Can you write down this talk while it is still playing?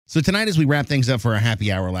So tonight, as we wrap things up for our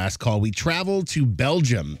happy hour last call, we travel to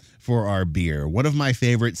Belgium for our beer. One of my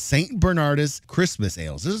favorite St. Bernardus Christmas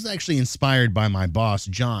ales. This is actually inspired by my boss,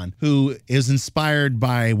 John, who is inspired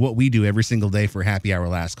by what we do every single day for happy hour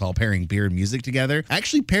last call, pairing beer and music together. I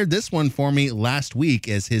actually paired this one for me last week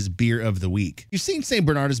as his beer of the week. You've seen St.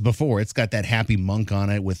 Bernardus before. It's got that happy monk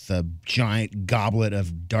on it with a giant goblet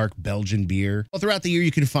of dark Belgian beer. Well, throughout the year,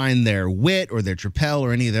 you can find their Wit or their Tripel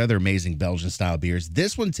or any of the other amazing Belgian style beers.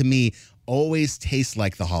 This one, to me, always tastes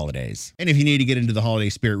like the holidays. And if you need to get into the holiday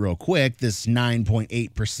spirit real quick, this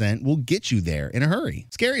 9.8% will get you there in a hurry.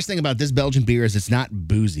 Scariest thing about this Belgian beer is it's not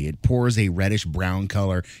boozy. It pours a reddish brown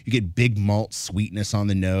color. You get big malt sweetness on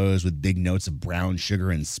the nose with big notes of brown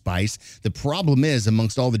sugar and spice. The problem is,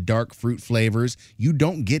 amongst all the dark fruit flavors, you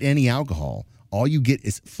don't get any alcohol. All you get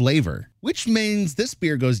is flavor, which means this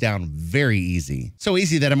beer goes down very easy. So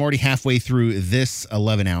easy that I'm already halfway through this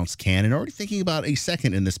 11-ounce can and already thinking about a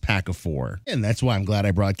second in this pack of 4. And that's why I'm glad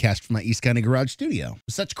I broadcast from my East County garage studio.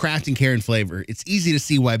 With such craft and care and flavor, it's easy to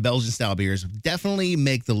see why Belgian-style beers definitely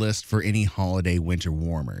make the list for any holiday winter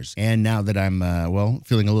warmers. And now that I'm,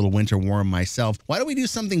 feeling a little winter warm myself, why don't we do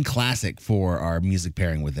something classic for our music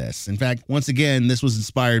pairing with this? In fact, once again, this was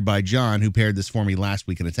inspired by John, who paired this for me last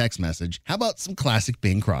week in a text message. How about some classic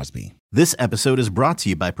Bing Crosby? This episode is brought to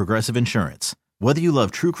you by Progressive Insurance. Whether you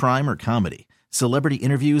love true crime or comedy, celebrity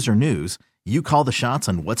interviews or news, you call the shots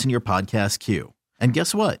on what's in your podcast queue. And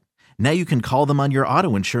guess what? Now you can call them on your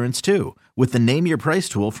auto insurance too with the Name Your Price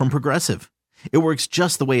tool from Progressive. It works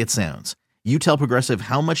just the way it sounds. You tell Progressive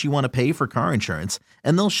how much you want to pay for car insurance,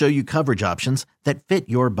 and they'll show you coverage options that fit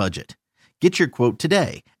your budget. Get your quote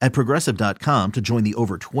today at Progressive.com to join the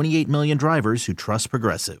over 28 million drivers who trust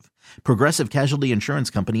Progressive. Progressive Casualty Insurance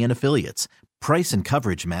Company and Affiliates. Price and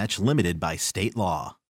coverage match limited by state law.